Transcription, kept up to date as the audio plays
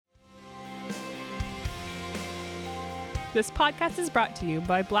This podcast is brought to you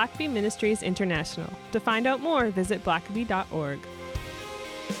by Blackaby Ministries International. To find out more, visit blackaby.org.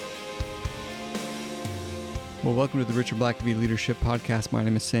 Well, welcome to the Richard Blackaby Leadership Podcast. My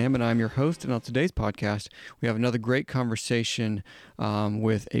name is Sam, and I'm your host. And on today's podcast, we have another great conversation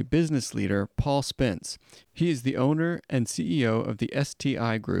with a business leader, Paul Spence. He is the owner and CEO of the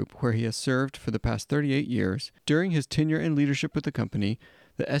STI Group, where he has served for the past 38 years. During his tenure and leadership with the company,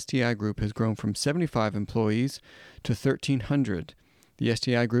 the STI Group has grown from 75 employees to 1,300. The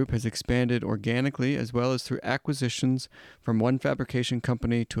STI Group has expanded organically as well as through acquisitions from one fabrication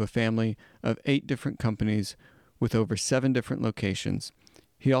company to a family of 8 different companies with over 7 different locations.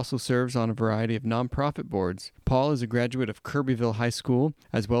 He also serves on a variety of nonprofit boards. Paul is a graduate of Kirbyville High School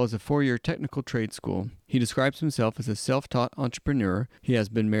as well as a 4-year technical trade school. He describes himself as a self-taught entrepreneur. He has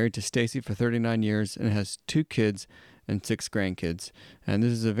been married to Stacy for 39 years and has 2 kids and 6 grandkids. And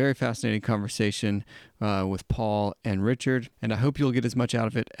this is a very fascinating conversation with Paul and Richard, and I hope you'll get as much out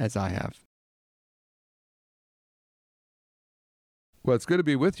of it as I have. Well, it's good to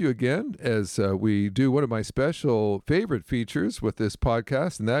be with you again as we do one of my special favorite features with this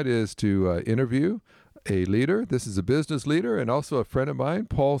podcast, and that is to interview a leader. This is a business leader and also a friend of mine,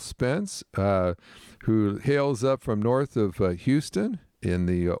 Paul Spence, who hails up from north of Houston in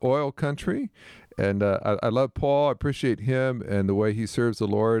the oil country. And I love Paul. I appreciate him and the way he serves the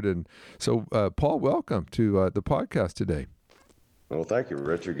Lord. And so, Paul, welcome to the podcast today. Well, thank you,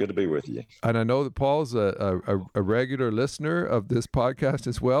 Richard. Good to be with you. And I know that Paul's a regular listener of this podcast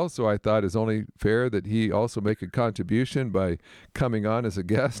as well, so I thought it's only fair that he also make a contribution by coming on as a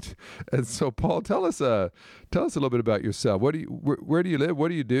guest. And so, Paul, tell us a little bit about yourself. Where do you live? What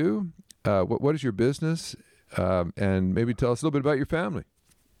do you do? What is your business? And maybe tell us a little bit about your family.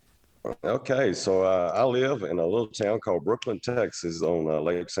 Okay, so I live in a little town called Brooklyn, Texas, on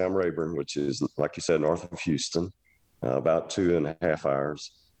Lake Sam Rayburn, which is, like you said, north of Houston, about 2.5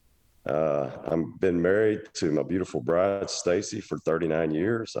 hours. I've been married to my beautiful bride, Stacy, for 39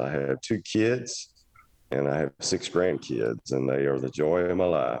 years. I have 2 kids, and I have 6 grandkids, and they are the joy of my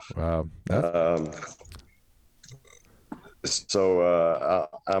life. Wow.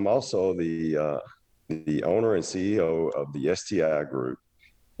 I'm also the owner and CEO of the STI Group.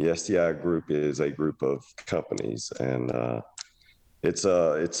 The STI Group is a group of companies, and it's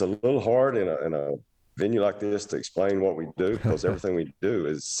a little hard in a venue like this to explain what we do because everything we do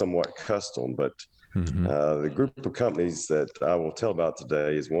is somewhat custom. But the group of companies that I will tell about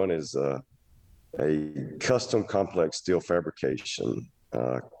today is one is a custom complex steel fabrication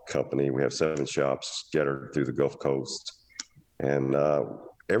company. We have 7 shops scattered through the Gulf Coast, and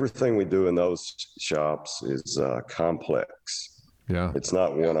everything we do in those shops is complex. Yeah, it's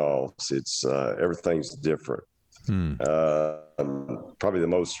not one-offs. It's everything's different. Probably the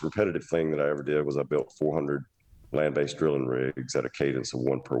most repetitive thing that I ever did was I built 400 land-based drilling rigs at a cadence of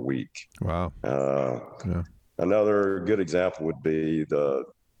 1 per week. Wow. Another good example would be the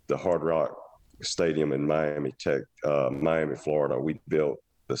Hard Rock Stadium in Miami, Florida. We built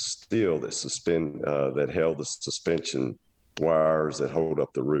the steel that held the suspension wires that hold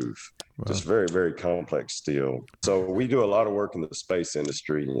up the roof. Wow. Just very, very complex steel. So we do a lot of work in the space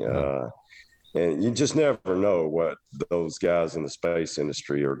industry, and you just never know what those guys in the space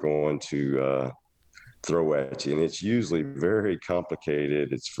industry are going to throw at you. And it's usually very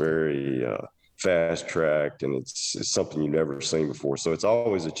complicated. It's very fast-tracked, and it's something you've never seen before. So it's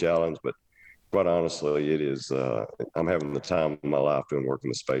always a challenge, but quite honestly, it is. I'm having the time of my life doing work in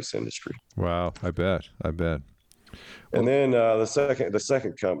the space industry. Wow, I bet. And then the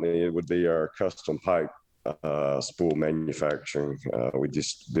second company, it would be our custom pipe spool manufacturing. We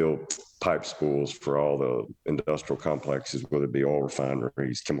just build pipe spools for all the industrial complexes, whether it be oil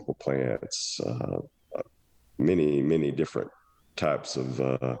refineries, chemical plants, many different types of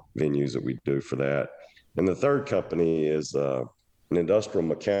venues that we do for that. And the third company is an industrial,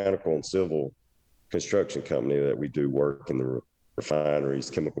 mechanical, and civil construction company that we do work in the refineries,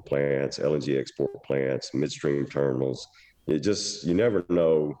 chemical plants, LNG export plants, midstream terminals. You never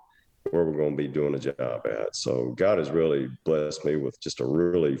know where we're going to be doing a job at. So God has really blessed me with just a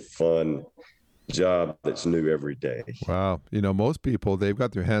really fun job that's new every day. Wow. Most people, they've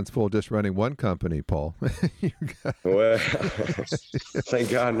got their hands full just running one company, Paul. Well,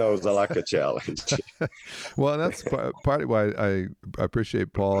 thank God knows I like a challenge. Well, that's partly why I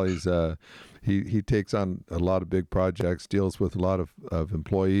appreciate Paul. He takes on a lot of big projects, deals with a lot of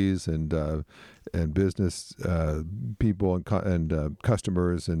employees and business people and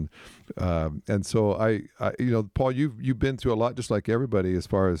customers, and so I Paul, you've been through a lot, just like everybody, as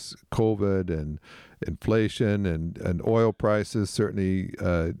far as COVID and inflation and oil prices certainly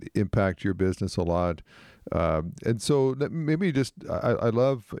impact your business a lot. And so maybe just, I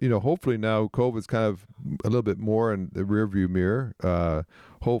love, hopefully now COVID's kind of a little bit more in the rearview mirror,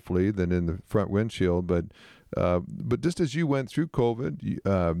 hopefully, than in the front windshield. But just as you went through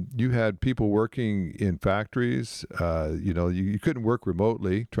COVID, you had people working in factories. You couldn't work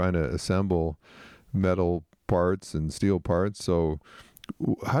remotely trying to assemble metal parts and steel parts. So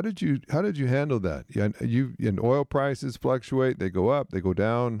how did you handle that? And oil prices fluctuate; they go up, they go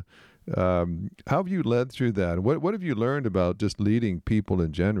down. How have you led through that? What have you learned about just leading people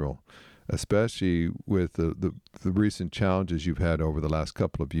in general, especially with the recent challenges you've had over the last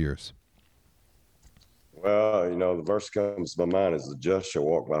couple of years? Well, the verse comes to my mind is the just shall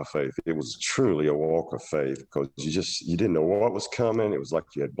walk by faith. It was truly a walk of faith because you didn't know what was coming. It was like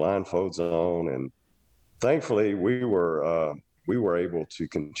you had blindfolds on, and thankfully we were able to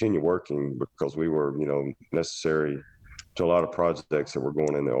continue working because we were, necessary to a lot of projects that were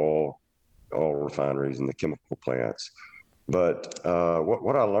going in the oil refineries and the chemical plants. But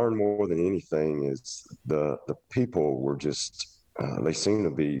what I learned more than anything is the people were just, they seemed to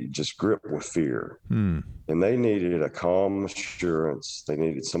be just gripped with fear. And they needed a calm assurance. They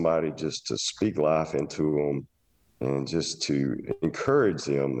needed somebody just to speak life into them and just to encourage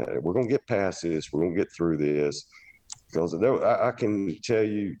them that we're going to get past this, we're going to get through this. Because I can tell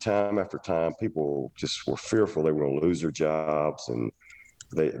you time after time, people just were fearful they were going to lose their jobs and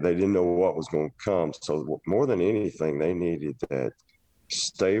they didn't know what was going to come. So more than anything, they needed that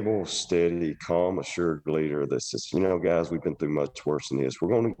stable, steady, calm, assured leader that says, guys, we've been through much worse than this. We're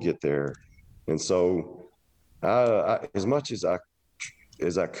going to get there. And so I as much as I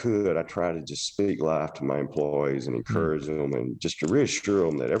could, I try to just speak life to my employees and encourage them and just to reassure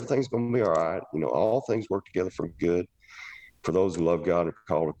them that everything's going to be all right. All things work together for good for those who love God and are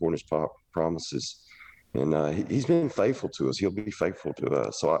called according to his promises. And he's been faithful to us. He'll be faithful to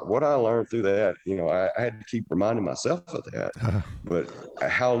us. So what I learned through that, I had to keep reminding myself of that. But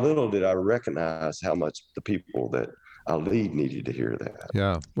how little did I recognize how much the people that I lead needed to hear that.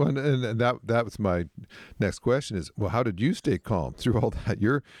 Yeah. Well, and that was my next question is, well, how did you stay calm through all that?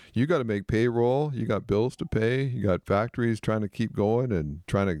 You got to make payroll, you got bills to pay, you got factories trying to keep going and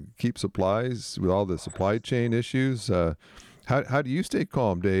trying to keep supplies with all the supply chain issues. How do you stay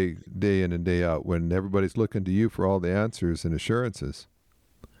calm day in and day out when everybody's looking to you for all the answers and assurances?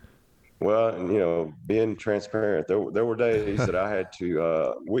 Well, being transparent, there were days that I had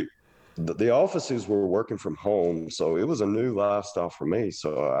to, the offices were working from home, so it was a new lifestyle for me.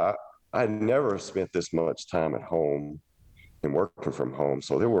 So I never spent this much time at home and working from home.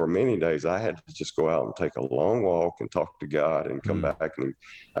 So there were many days I had to just go out and take a long walk and talk to God and come back. And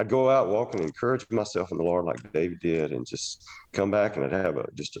I'd go out walking and encourage myself in the Lord like David did and just come back and I'd have a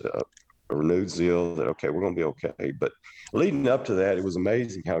renewed zeal that, okay, we're going to be okay. But leading up to that, it was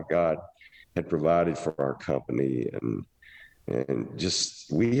amazing how God had provided for our company. And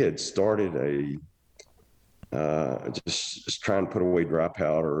just, we had started just trying to put away dry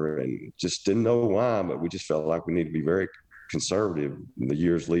powder and just didn't know why, but we just felt like we needed to be very conservative in the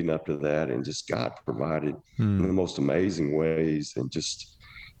years leading up to that. And just God provided in the most amazing ways. And just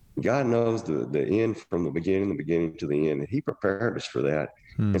God knows the end from the beginning to the end. And he prepared us for that.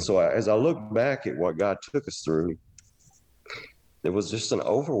 And so as I look back at what God took us through, there was just an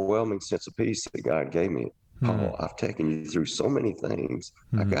overwhelming sense of peace that God gave me. Paul, I've taken you through so many things.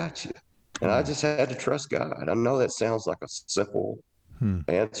 I got you. And I just had to trust God. I know that sounds like a simple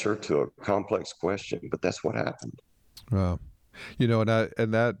answer to a complex question, but that's what happened. Wow.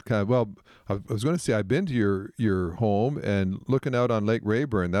 And that kind of, well, I was going to say, I've been to your home and looking out on Lake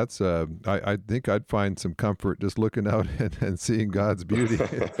Rayburn. That's, I think I'd find some comfort just looking out and seeing God's beauty.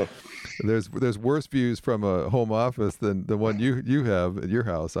 There's worse views from a home office than the one you have at your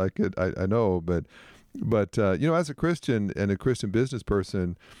house. I know, but as a Christian and a Christian business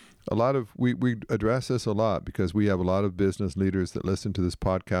person, we address this a lot because we have a lot of business leaders that listen to this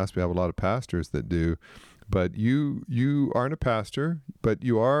podcast. We have a lot of pastors that do. But you aren't a pastor, but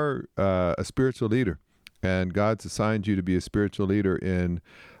you are a spiritual leader. And God's assigned you to be a spiritual leader in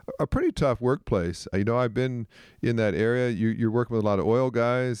a pretty tough workplace. I've been in that area. You're working with a lot of oil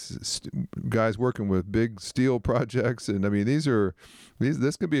guys working with big steel projects. And I mean,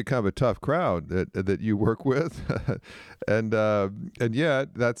 this could be a kind of a tough crowd that you work with. and yet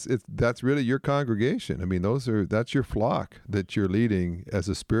that's really your congregation. I mean, that's your flock that you're leading as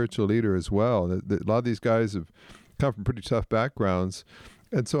a spiritual leader as well. A lot of these guys have come from pretty tough backgrounds.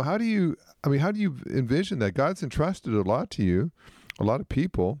 And so how do you envision that? God's entrusted a lot to you, a lot of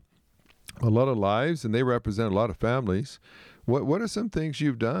people, a lot of lives, and they represent a lot of families. What are some things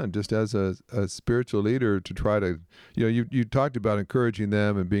you've done just as a spiritual leader to try to, you talked about encouraging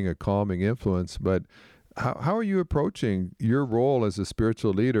them and being a calming influence, but How are you approaching your role as a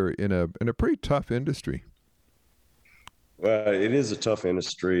spiritual leader in a pretty tough industry? Well, it is a tough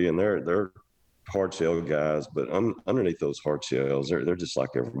industry, and they're hard shell guys, but underneath those hard shells, they're just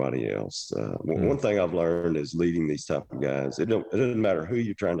like everybody else. One thing I've learned is leading these type of guys. It doesn't matter who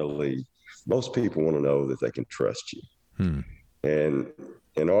you're trying to lead. Most people want to know that they can trust you, and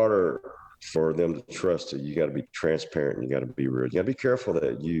in order for them to trust you got to be transparent. And you got to be real. You got to be careful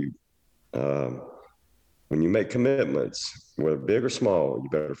that you. When you make commitments, whether big or small, you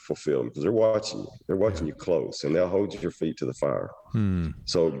better fulfill them because they're watching you. They're watching you close, and they'll hold your feet to the fire.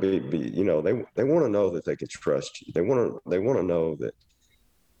 So, they want to know that they can trust you. They want to know that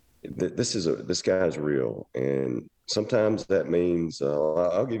this guy is real. And sometimes that means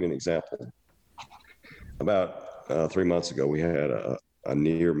I'll give you an example. About 3 months ago, we had a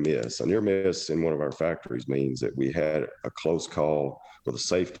near miss. A near miss in one of our factories means that we had a close call with a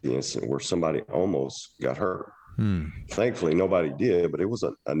safety incident where somebody almost got hurt. Thankfully, nobody did, but it was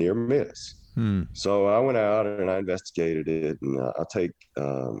a near miss. So I went out and I investigated it, and I take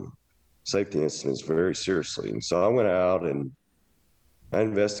safety incidents very seriously. And so I went out and I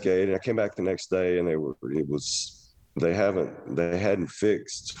investigated. I came back the next day, and they hadn't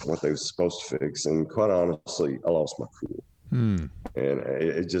fixed what they were supposed to fix. And quite honestly, I lost my cool. And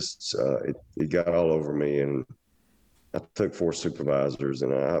it just it got all over me, and I took 4 supervisors,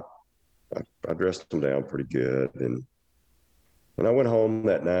 and I dressed them down pretty good, and I went home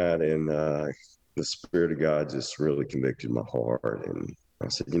that night, and the Spirit of God just really convicted my heart, and I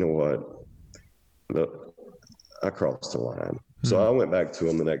said, you know what, look, I crossed the line. So I went back to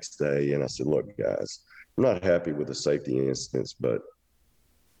them the next day, and I said, look, guys, I'm not happy with the safety incidents, but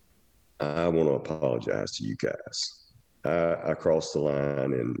I want to apologize to you guys. I crossed the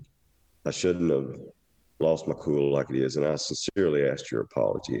line, and I shouldn't have lost my cool like it is, and I sincerely asked your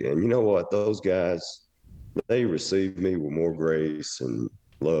apology. And you know what? Those guys, they received me with more grace and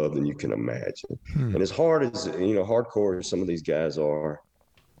love than you can imagine. And as hard as, hardcore as some of these guys are,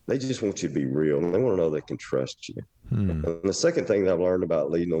 they just want you to be real, and they want to know they can trust you. And the second thing that I've learned about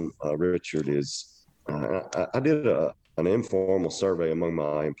leading them, Richard, is I did an informal survey among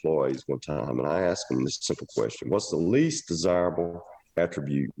my employees one time, and I asked them this simple question: what's the least desirable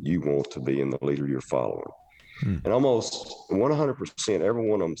attribute you want to be in the leader you're following? And almost 100%, every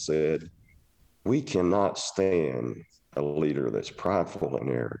one of them said, we cannot stand a leader that's prideful and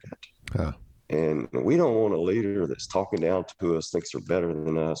arrogant. And we don't want a leader that's talking down to us, thinks they're better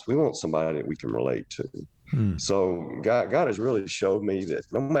than us. We want somebody that we can relate to. So God has really showed me that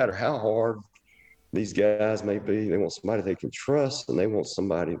no matter how hard these guys may be, they want somebody they can trust, and they want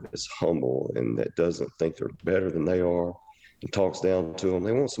somebody that's humble and that doesn't think they're better than they are and talks down to them.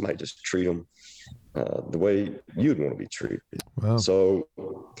 They want somebody to just treat them the way you'd want to be treated. Wow. So,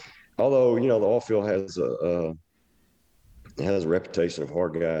 although the oil field has a reputation of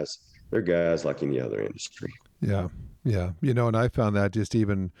hard guys, they're guys like any other industry. Yeah. And I found that just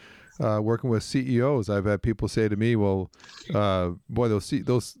even working with CEOs, I've had people say to me, "Well, boy,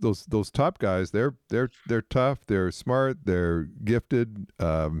 those top guys, they're tough, they're smart, they're gifted.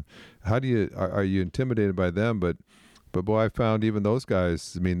 How do you are you intimidated by them?" But boy, I found even those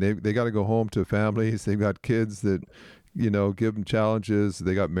guys, I mean, they got to go home to families. They've got kids that, give them challenges.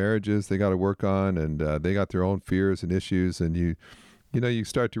 They got marriages they got to work on, and they got their own fears and issues. And you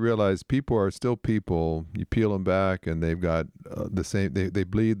start to realize people are still people. You peel them back, and they've got the same. They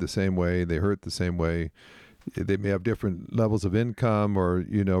bleed the same way. They hurt the same way. They may have different levels of income or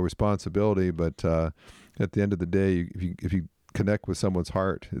responsibility, but at the end of the day, if you connect with someone's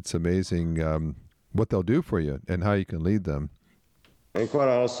heart, it's amazing what they'll do for you and how you can lead them. And quite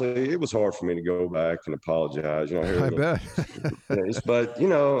honestly, it was hard for me to go back and apologize. I bet. But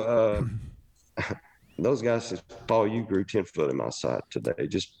those guys said, "Paul, you grew 10 foot in my sight today.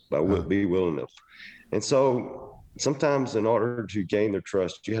 Just be willing to." And so sometimes, in order to gain their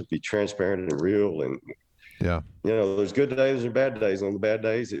trust, you have to be transparent and real. And there's good days and bad days. On the bad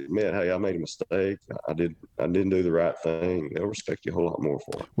days, admit, hey, I made a mistake. I didn't do the right thing. They'll respect you a whole lot more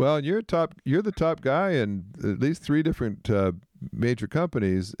for it. Well, you're the top guy in at least 3 different major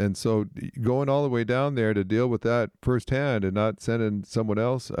companies, and so going all the way down there to deal with that firsthand and not sending someone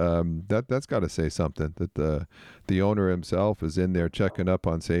else, that's got to say something, that the owner himself is in there checking up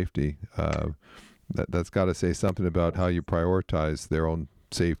on safety. That's got to say something about how you prioritize their own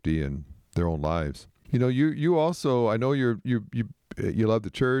safety and their own lives. You also, I know you love the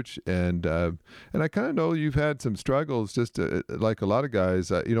church, and I kind of know you've had some struggles, just like a lot of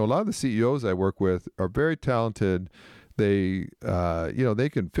guys. A lot of the CEOs I work with are very talented. they they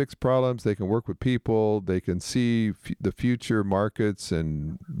can fix problems, they can work with people, they can see the future markets,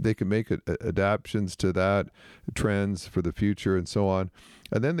 and they can make adaptations to that, trends for the future and so on.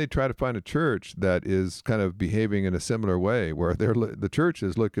 And then they try to find a church that is kind of behaving in a similar way, where the church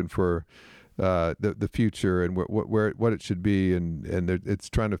is looking for the future and what it should be, and it's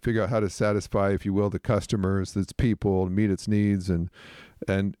trying to figure out how to satisfy, if you will, the customers, its people, meet its needs, and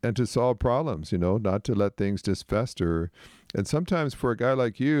to solve problems, not to let things just fester. And sometimes for a guy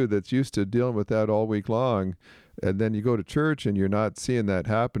like you that's used to dealing with that all week long, and then you go to church and you're not seeing that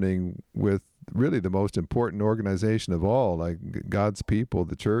happening with really the most important organization of all, like God's people,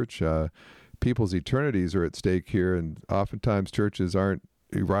 the church, people's eternities are at stake here, and oftentimes churches aren't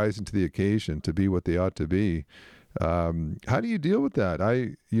rising to the occasion to be what they ought to be. How do you deal with that?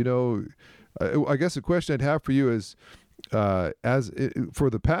 I guess the question I'd have for you is, for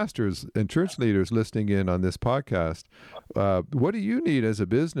the pastors and church leaders listening in on this podcast, what do you need as a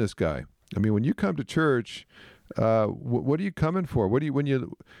business guy? I mean, when you come to church, what are you coming for?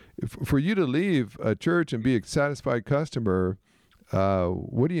 For you to leave a church and be a satisfied customer,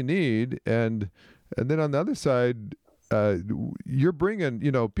 what do you need? And then on the other side, you're bringing,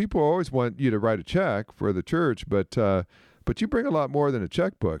 people always want you to write a check for the church, but you bring a lot more than a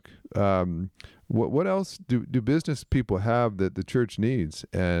checkbook. What else do business people have that the church needs?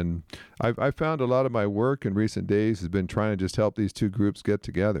 And I've found a lot of my work in recent days has been trying to just help these two groups get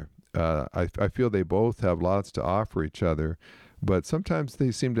together. I feel they both have lots to offer each other, but sometimes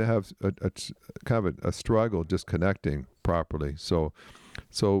they seem to have a kind of a struggle just connecting properly. So,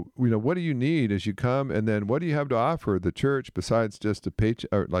 what do you need as you come, and then what do you have to offer the church besides just a paycheck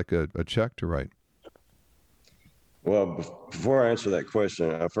or like a check to write? Well, before I answer that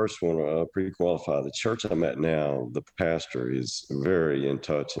question, I first want to pre-qualify. The church I'm at now, the pastor is very in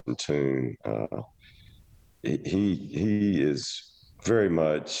touch and tune. He is very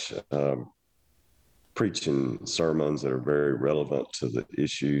much preaching sermons that are very relevant to the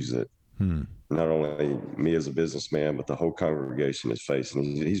issues that not only me as a businessman, but the whole congregation is facing.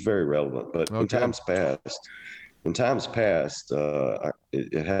 He's very relevant. But in times past,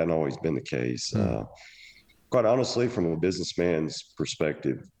 it hadn't always been the case. Quite honestly, from a businessman's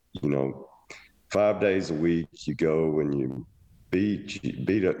perspective, 5 days a week you go and you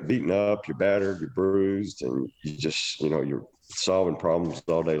beaten up, you're battered, you're bruised, and you just, you're solving problems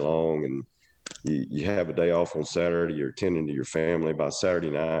all day long, and you have a day off on Saturday, you're attending to your family. By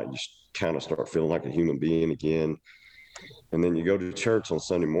Saturday night, you kind of start feeling like a human being again. And then you go to church on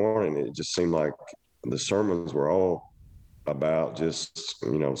Sunday morning, and it just seemed like the sermons were all about just,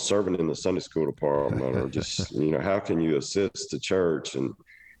 serving in the Sunday school department, or just, how can you assist the church? And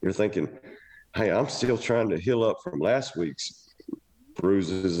you're thinking, hey, I'm still trying to heal up from last week's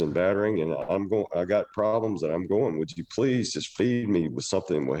bruises and battering, and I got problems that I'm going, would you please just feed me with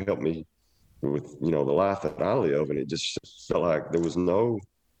something that will help me with, the life that I live? And it just felt like there was no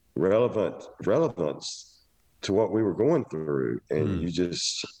relevance to what we were going through. And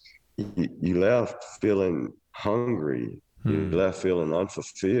you left feeling hungry. You left feeling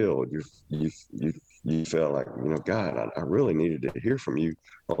unfulfilled. You felt like, God, I really needed to hear from you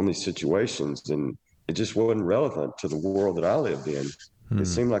on these situations. And it just wasn't relevant to the world that I lived in. It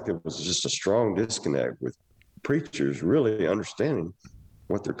seemed like there was just a strong disconnect with preachers really understanding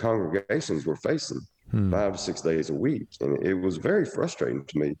what their congregations were facing 5 to 6 days a week. And it was very frustrating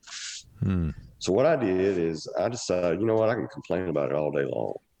to me. So what I did is I decided, I can complain about it all day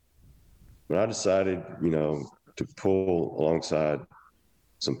long. But I decided, to pull alongside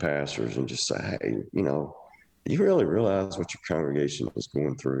some pastors and just say, hey, you really realize what your congregation is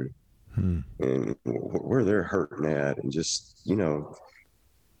going through and where they're hurting at, and just,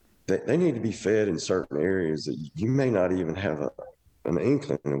 they need to be fed in certain areas that you may not even have an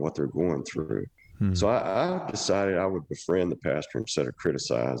inkling of what they're going through. So I decided I would befriend the pastor instead of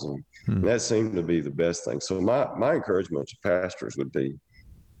criticizing. And that seemed to be the best thing. So my encouragement to pastors would be,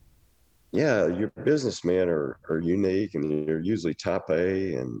 yeah, your businessmen are unique, and they're usually type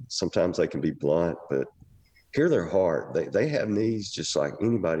A, and sometimes they can be blunt, but hear their heart. They have needs just like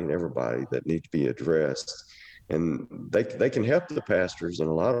anybody and everybody that need to be addressed. And they can help the pastors in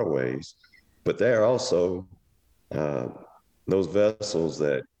a lot of ways, but they are also those vessels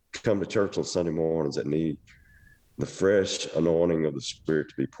that come to church on Sunday mornings that need the fresh anointing of the Spirit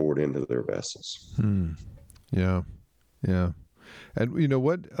to be poured into their vessels. Yeah. And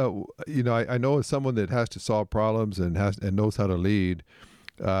I know as someone that has to solve problems and knows how to lead,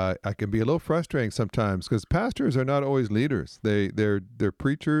 I can be a little frustrating sometimes because pastors are not always leaders. They're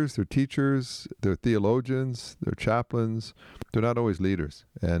preachers, they're teachers, they're theologians, they're chaplains. They're not always leaders.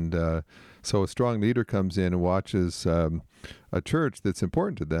 And so a strong leader comes in and watches a church that's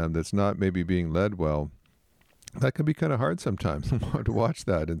important to them, that's not maybe being led well. That can be kind of hard sometimes to watch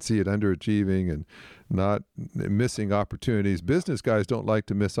that and see it underachieving and not missing opportunities. Business guys don't like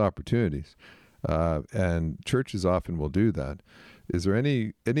to miss opportunities, and churches often will do that. Is there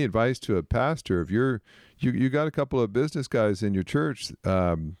any advice to a pastor? If you got a couple of business guys in your church,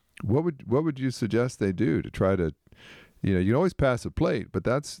 what would you suggest they do to try to, you can always pass a plate, but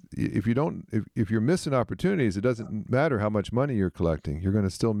that's if you're missing opportunities, it doesn't matter how much money you're collecting. You're going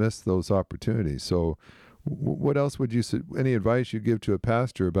to still miss those opportunities. So, what else would you any advice you give to a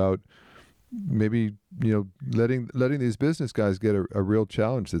pastor about maybe letting these business guys get a real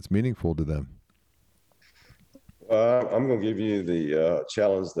challenge that's meaningful to them? I'm going to give you the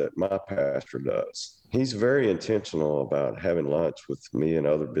challenge that my pastor does. He's very intentional about having lunch with me and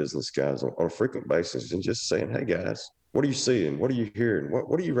other business guys on a frequent basis and just saying, "Hey guys, what are you seeing? What are you hearing?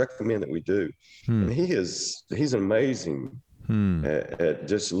 What do you recommend that we do?" And he's amazing at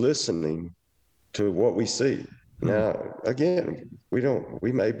just listening to what we see. Now, again,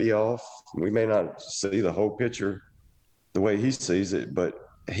 we may be off. We may not see the whole picture the way he sees it, but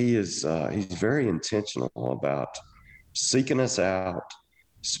he's very intentional about seeking us out,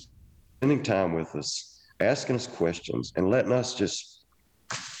 spending time with us, asking us questions, and letting us just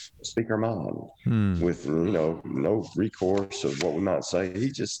speak our mind with no recourse of what we might say.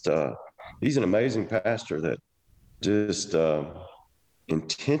 He's an amazing pastor that just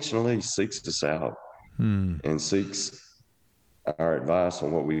intentionally seeks us out and seeks our advice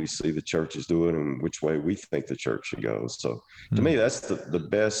on what we see the church is doing and which way we think the church should go. So to me, that's the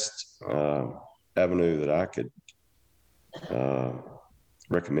best avenue that I could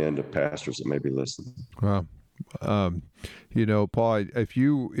recommend to pastors that may be listening. Wow. Paul,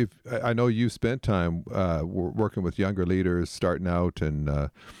 if I know you spent time working with younger leaders starting out, and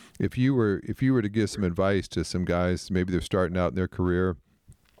if you were to give some advice to some guys, maybe they're starting out in their career,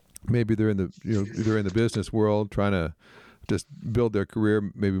 maybe they're in the business world trying to just build their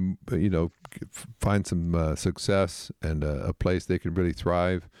career, maybe find some success and a place they can really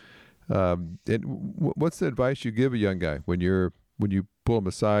thrive. What's the advice you give a young guy when you pull them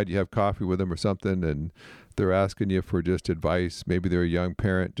aside, you have coffee with them or something, and they're asking you for just advice? Maybe they're a young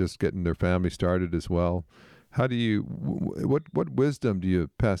parent just getting their family started as well. How do you, what wisdom do you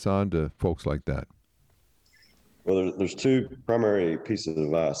pass on to folks like that? Well, there's two primary pieces of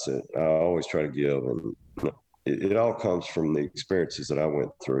advice that I always try to give, and it all comes from the experiences that I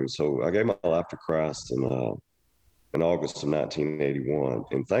went through. So I gave my life to Christ in August of 1981,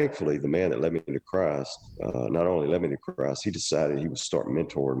 and thankfully, the man that led me to Christ not only led me to Christ, he decided he would start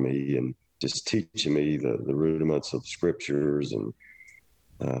mentoring me and just teaching me the rudiments of scriptures, and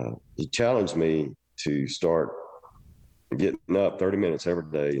he challenged me to start getting up 30 minutes every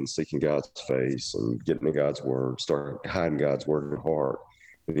day and seeking God's face and getting to God's word, start hiding God's word in your heart.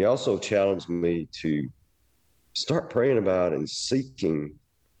 But he also challenged me to start praying about and seeking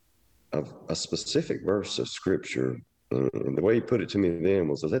a specific verse of scripture. And the way he put it to me then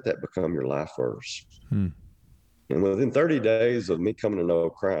was, let that become your life verse. And within 30 days of me coming to know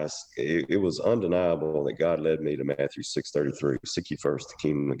Christ, it was undeniable that God led me to Matthew 6:33, seek ye first the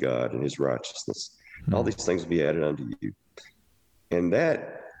kingdom of God and his righteousness. All these things will be added unto you. And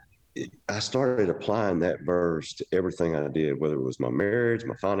I started applying that verse to everything I did, whether it was my marriage,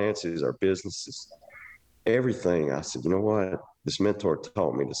 my finances, our businesses, everything. I said, you know what? This mentor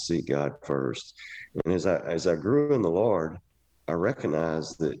taught me to seek God first. And as I grew in the Lord, I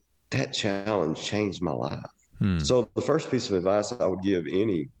recognized that challenge changed my life. So the first piece of advice I would give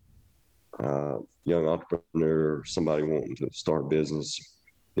any young entrepreneur, somebody wanting to start a business,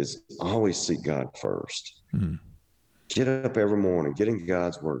 is always seek God first. Get up every morning, get in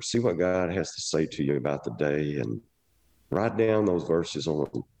God's word, see what God has to say to you about the day, and write down those verses on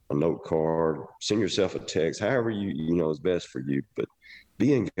a note card, send yourself a text, however you know is best for you, but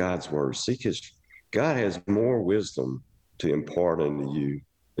be in God's word. Seek God has more wisdom to impart unto you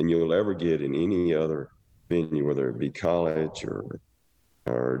than you'll ever get in any other venue, whether it be college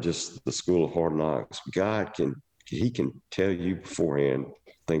or just the school of hard knocks. God can tell you beforehand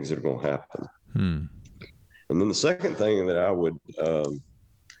things that are going to happen. And then the second thing that I would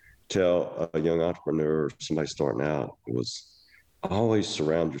tell a young entrepreneur, somebody starting out, was always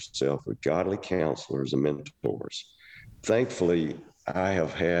surround yourself with godly counselors and mentors. Thankfully, I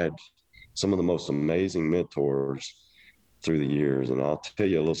have had some of the most amazing mentors through the years. And I'll tell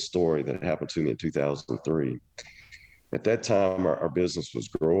you a little story that happened to me in 2003. At that time, our business was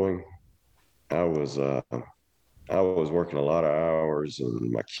growing. I was working a lot of hours,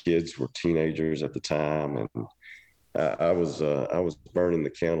 and my kids were teenagers at the time, and I was burning the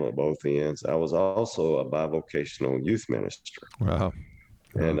candle at both ends. I was also a bivocational youth minister. Wow.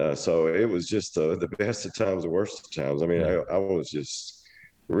 And so it was just the best of times, the worst of times. I mean, I was just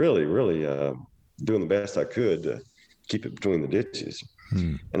really, really doing the best I could to keep it between the ditches.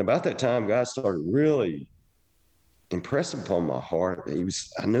 And about that time, God started really impressing upon my heart.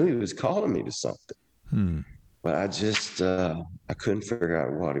 I knew He was calling me to something, but I couldn't figure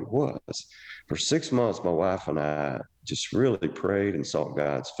out what it was. For 6 months, my wife and I just really prayed and sought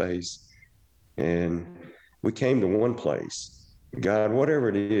God's face, and we came to one place. God, whatever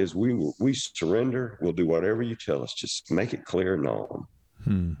it is, we surrender. We'll do whatever you tell us. Just make it clear and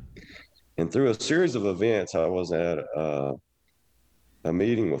known. And through a series of events, I was at a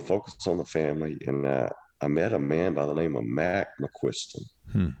meeting with Focus on the Family, and I met a man by the name of Mac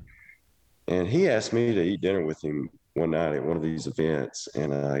McQuiston. And he asked me to eat dinner with him one night at one of these events,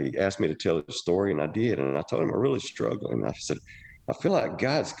 and he asked me to tell his story, and I did. And I told him I'm really struggling. I said, I feel like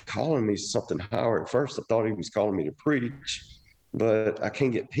God's calling me something higher. At first, I thought He was calling me to preach, but I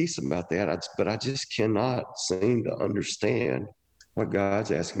can't get peace about that. But I just cannot seem to understand what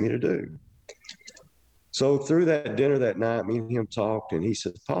God's asking me to do. So through that dinner that night, me and him talked, and he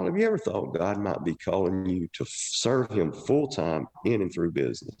said, Paul, have you ever thought God might be calling you to serve Him full-time in and through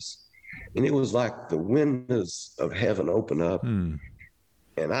business? And it was like the windows of heaven opened up, and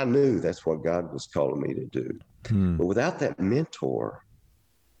I knew that's what God was calling me to do. But without that mentor,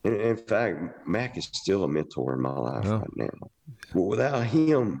 and in fact, Mac is still a mentor in my life right now. But without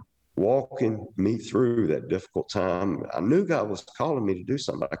him walking me through that difficult time, I knew God was calling me to do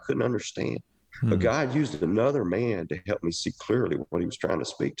something, but I couldn't understand. But God used another man to help me see clearly what He was trying to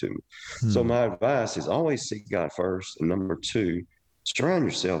speak to me. So my advice is always seek God first. And number two, surround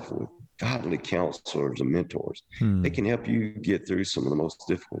yourself with godly counselors and mentors. They can help you get through some of the most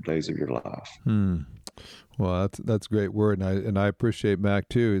difficult days of your life. Well, that's a great word, and I appreciate Mac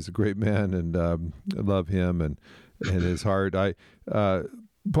too. He's a great man, and I love him and his heart.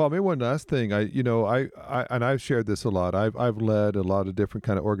 Paul, maybe one last thing. I've shared this a lot. I've led a lot of different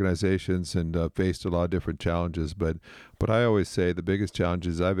kind of organizations and faced a lot of different challenges. But I always say the biggest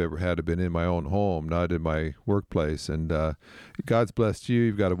challenges I've ever had have been in my own home, not in my workplace. And God's blessed you.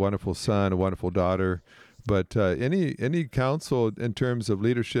 You've got a wonderful son, a wonderful daughter. But any counsel in terms of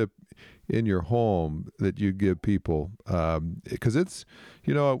leadership in your home that you give people, because it's,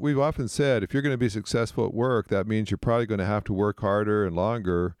 we've often said if you're going to be successful at work, that means you're probably going to have to work harder and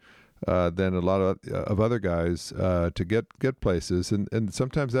longer than a lot of other guys to get places, and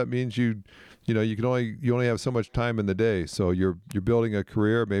sometimes that means you only have so much time in the day. So you're building a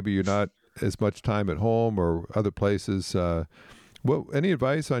career. Maybe you're not as much time at home or other places. Any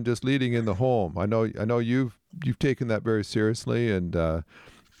advice on just leading in the home? I know you've taken that very seriously and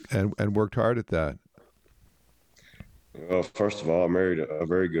worked hard at that. Well, first of all, I married a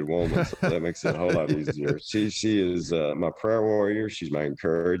very good woman, so that makes it a whole lot easier. She is my prayer warrior. She's my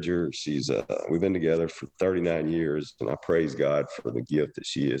encourager. We've been together for 39 years, and I praise God for the gift that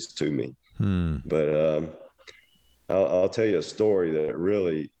she is to me. But I'll tell you a story that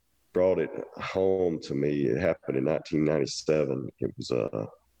really brought it home to me. It happened in 1997. It was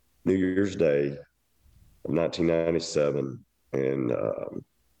New Year's Day of 1997, and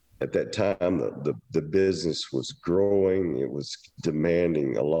at that time, the business was growing. It was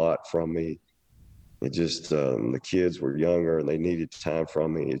demanding a lot from me. It just, the kids were younger and they needed time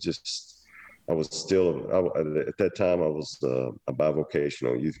from me. At that time, I was a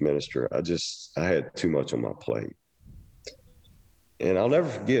bivocational youth minister. I had too much on my plate. And I'll never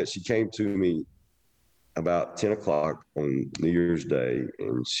forget, she came to me about 10 o'clock on New Year's Day,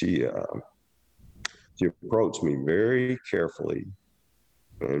 and she approached me very carefully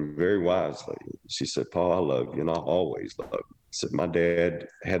and very wisely. She said, Paul, I love you, and I'll always love you. She said, my dad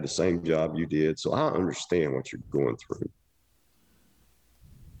had the same job you did, so I understand what you're going through.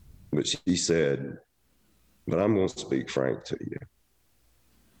 But she said, but I'm going to speak frank to you.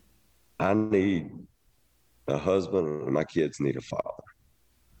 I need a husband, and my kids need a father.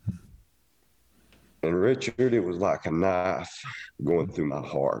 And Richard, it was like a knife going through my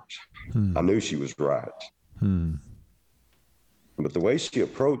heart. I knew she was right. But the way she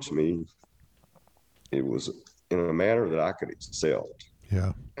approached me, it was in a manner that I could excel.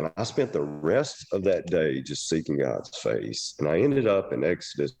 Yeah. And I spent the rest of that day just seeking God's face. And I ended up in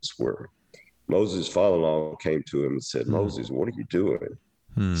Exodus where Moses' father-in-law came to him and said, Moses, what are you doing?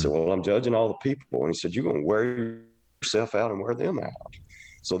 He said, well, I'm judging all the people. And he said, you're going to wear yourself out and wear them out.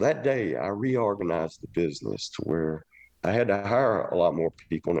 So that day I reorganized the business to where I had to hire a lot more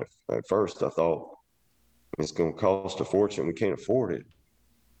people. And at first I thought it's going to cost a fortune. We can't afford it.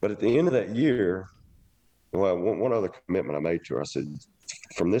 But at the end of that year, well, one other commitment I made to her, I said,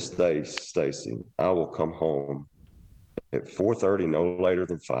 from this day, Stacy, I will come home at 4:30, no later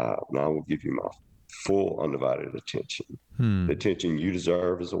than 5, and I will give you my full undivided attention, the attention you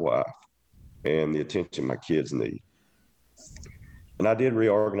deserve as a wife, and the attention my kids need. And I did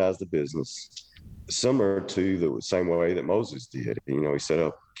reorganize the business, similar to the same way that Moses did. You know, he set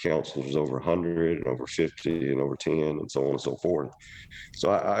up counselors over 100 and over 50 and over 10 and so on and so forth.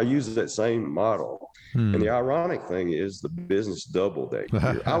 So I used that same model. And the ironic thing is the business doubled that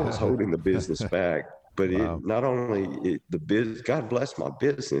year. I was holding the business back, but wow. It not only the business, God blessed my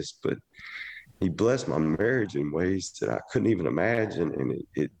business, but he blessed my marriage in ways that I couldn't even imagine. And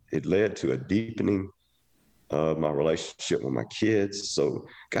it led to a deepening of my relationship with my kids. So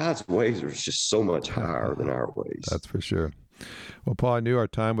God's ways are just so much higher than our ways. That's for sure. Well, Paul, I knew our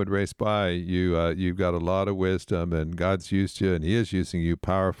time would race by. You've got a lot of wisdom, and God's used you, and he is using you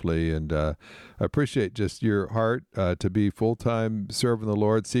powerfully. And I appreciate just your heart to be full-time serving the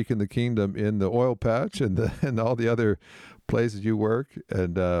Lord, seeking the kingdom in the oil patch and all the other places you work.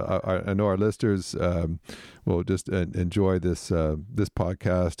 And I know our listeners will just enjoy this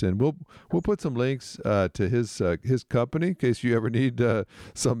podcast, and we'll put some links to his company in case you ever need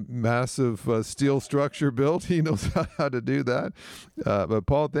some massive steel structure built. He knows how to do that. But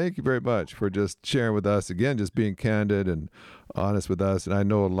Paul, thank you very much for just sharing with us again, just being candid and honest with us. And I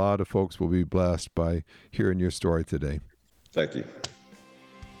know a lot of folks will be blessed by hearing your story today. Thank you.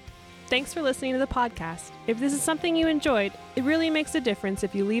 Thanks for listening to the podcast. If this is something you enjoyed, it really makes a difference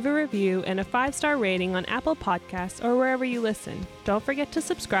if you leave a review and a 5-star rating on Apple Podcasts or wherever you listen. Don't forget to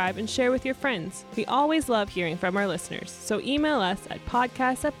subscribe and share with your friends. We always love hearing from our listeners, so email us at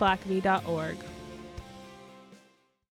podcast@blackaby.org.